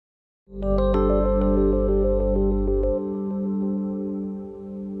In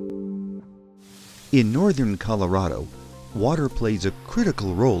northern Colorado, water plays a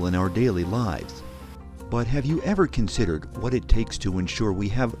critical role in our daily lives. But have you ever considered what it takes to ensure we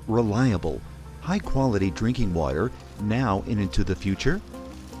have reliable, high-quality drinking water now and into the future?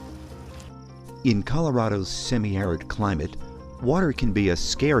 In Colorado's semi-arid climate, water can be a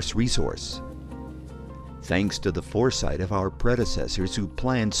scarce resource. Thanks to the foresight of our predecessors who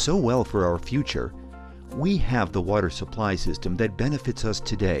planned so well for our future, we have the water supply system that benefits us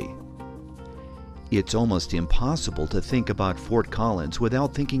today. It's almost impossible to think about Fort Collins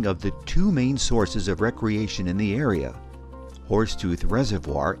without thinking of the two main sources of recreation in the area, Horsetooth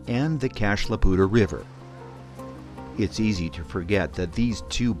Reservoir and the Cache la Poudre River. It's easy to forget that these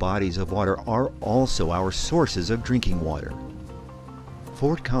two bodies of water are also our sources of drinking water.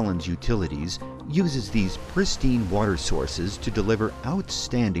 Fort Collins Utilities uses these pristine water sources to deliver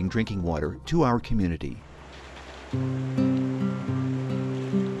outstanding drinking water to our community.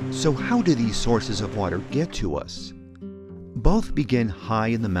 So how do these sources of water get to us? Both begin high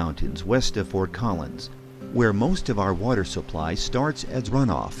in the mountains west of Fort Collins, where most of our water supply starts as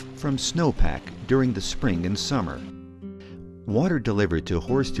runoff from snowpack during the spring and summer. Water delivered to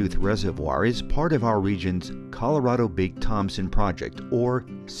Horsetooth Reservoir is part of our region's Colorado Big Thompson Project, or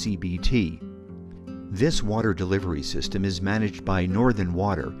CBT. This water delivery system is managed by Northern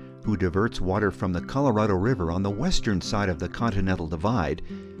Water, who diverts water from the Colorado River on the western side of the Continental Divide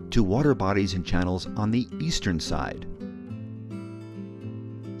to water bodies and channels on the eastern side.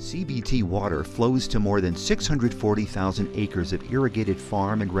 CBT water flows to more than 640,000 acres of irrigated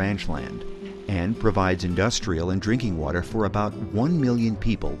farm and ranch land and provides industrial and drinking water for about 1 million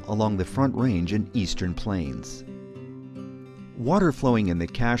people along the Front Range and Eastern Plains. Water flowing in the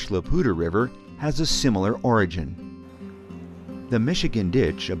Cache la Poudre River has a similar origin. The Michigan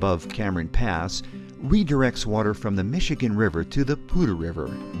Ditch above Cameron Pass redirects water from the Michigan River to the Poudre River.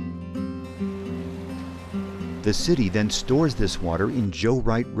 The city then stores this water in Joe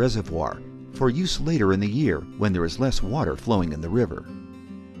Wright Reservoir for use later in the year when there is less water flowing in the river.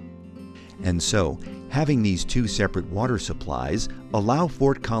 And so, having these two separate water supplies allow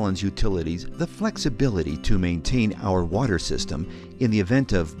Fort Collins Utilities the flexibility to maintain our water system in the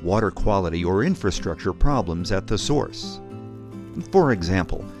event of water quality or infrastructure problems at the source. For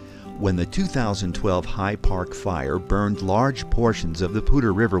example, when the 2012 High Park fire burned large portions of the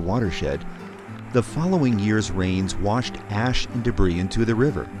Poudre River watershed, the following year's rains washed ash and debris into the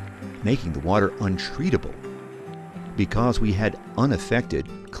river, making the water untreatable. Because we had unaffected,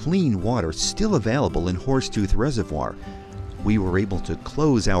 clean water still available in Horsetooth Reservoir, we were able to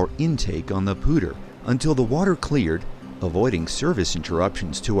close our intake on the Poudre until the water cleared, avoiding service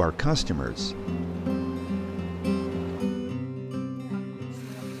interruptions to our customers.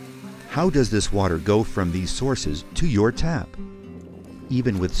 How does this water go from these sources to your tap?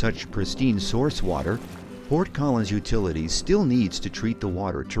 Even with such pristine source water, Fort Collins Utilities still needs to treat the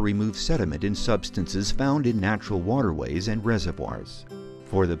water to remove sediment and substances found in natural waterways and reservoirs.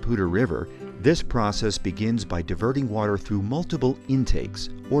 For the Poudre River, this process begins by diverting water through multiple intakes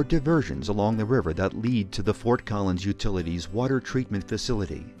or diversions along the river that lead to the Fort Collins Utilities water treatment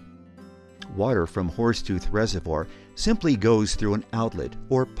facility. Water from Horsetooth Reservoir simply goes through an outlet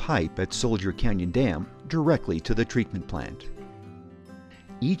or pipe at Soldier Canyon Dam directly to the treatment plant.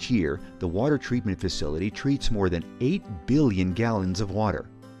 Each year, the water treatment facility treats more than 8 billion gallons of water.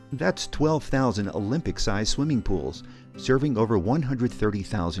 That's 12,000 Olympic-sized swimming pools, serving over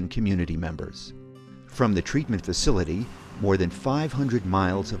 130,000 community members. From the treatment facility, more than 500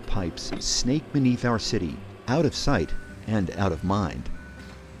 miles of pipes snake beneath our city, out of sight and out of mind.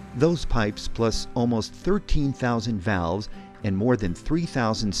 Those pipes, plus almost 13,000 valves and more than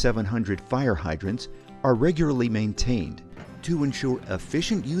 3,700 fire hydrants, are regularly maintained to ensure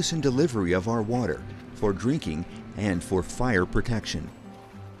efficient use and delivery of our water for drinking and for fire protection.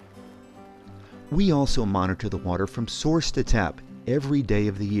 We also monitor the water from source to tap every day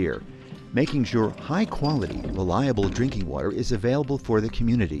of the year, making sure high-quality, reliable drinking water is available for the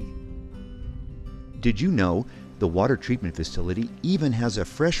community. Did you know the water treatment facility even has a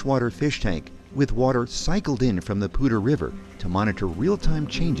freshwater fish tank with water cycled in from the Poudre River to monitor real-time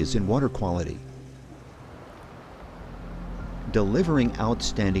changes in water quality? Delivering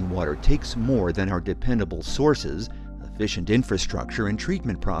outstanding water takes more than our dependable sources, efficient infrastructure, and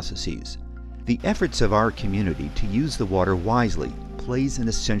treatment processes. The efforts of our community to use the water wisely plays an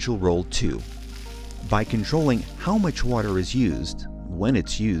essential role too. By controlling how much water is used, when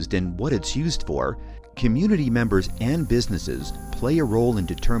it's used, and what it's used for, community members and businesses play a role in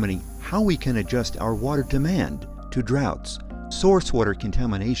determining how we can adjust our water demand to droughts, source water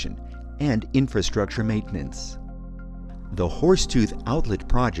contamination, and infrastructure maintenance. The Horsetooth Outlet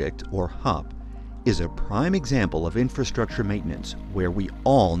Project, or HOP, is a prime example of infrastructure maintenance where we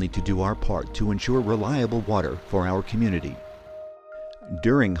all need to do our part to ensure reliable water for our community.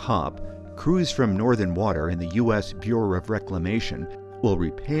 During HOP, crews from Northern Water and the U.S. Bureau of Reclamation will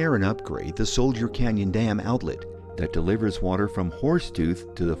repair and upgrade the Soldier Canyon Dam outlet that delivers water from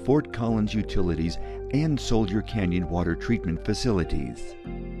Horsetooth to the Fort Collins Utilities and Soldier Canyon water treatment facilities.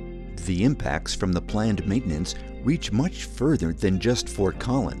 The impacts from the planned maintenance reach much further than just Fort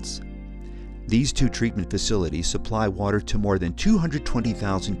Collins. These two treatment facilities supply water to more than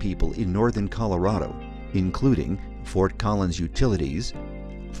 220,000 people in northern Colorado, including Fort Collins Utilities,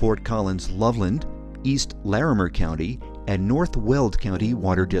 Fort Collins Loveland, East Larimer County, and North Weld County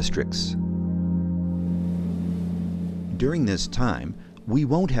water districts. During this time, we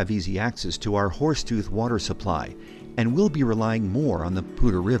won't have easy access to our Horsetooth water supply, and we'll be relying more on the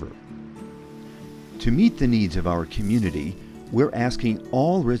Poudre River. To meet the needs of our community, we're asking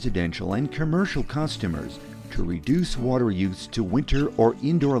all residential and commercial customers to reduce water use to winter or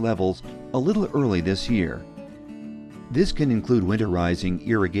indoor levels a little early this year. This can include winterizing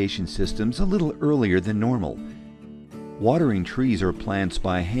irrigation systems a little earlier than normal, watering trees or plants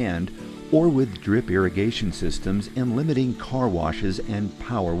by hand or with drip irrigation systems, and limiting car washes and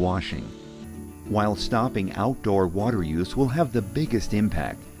power washing. While stopping outdoor water use will have the biggest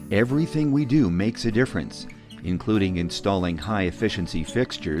impact, everything we do makes a difference, including installing high-efficiency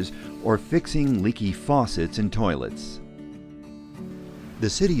fixtures or fixing leaky faucets and toilets. The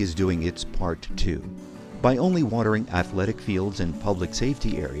city is doing its part too, by only watering athletic fields and public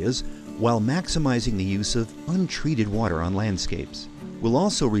safety areas while maximizing the use of untreated water on landscapes. We'll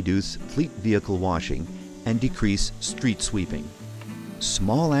also reduce fleet vehicle washing and decrease street sweeping.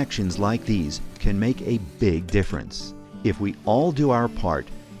 Small actions like these can make a big difference. If we all do our part,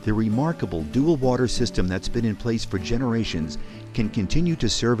 the remarkable dual water system that's been in place for generations can continue to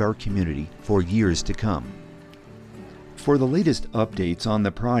serve our community for years to come. For the latest updates on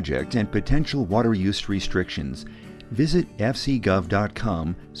the project and potential water use restrictions, visit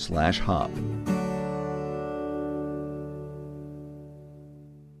fcgov.com/hop.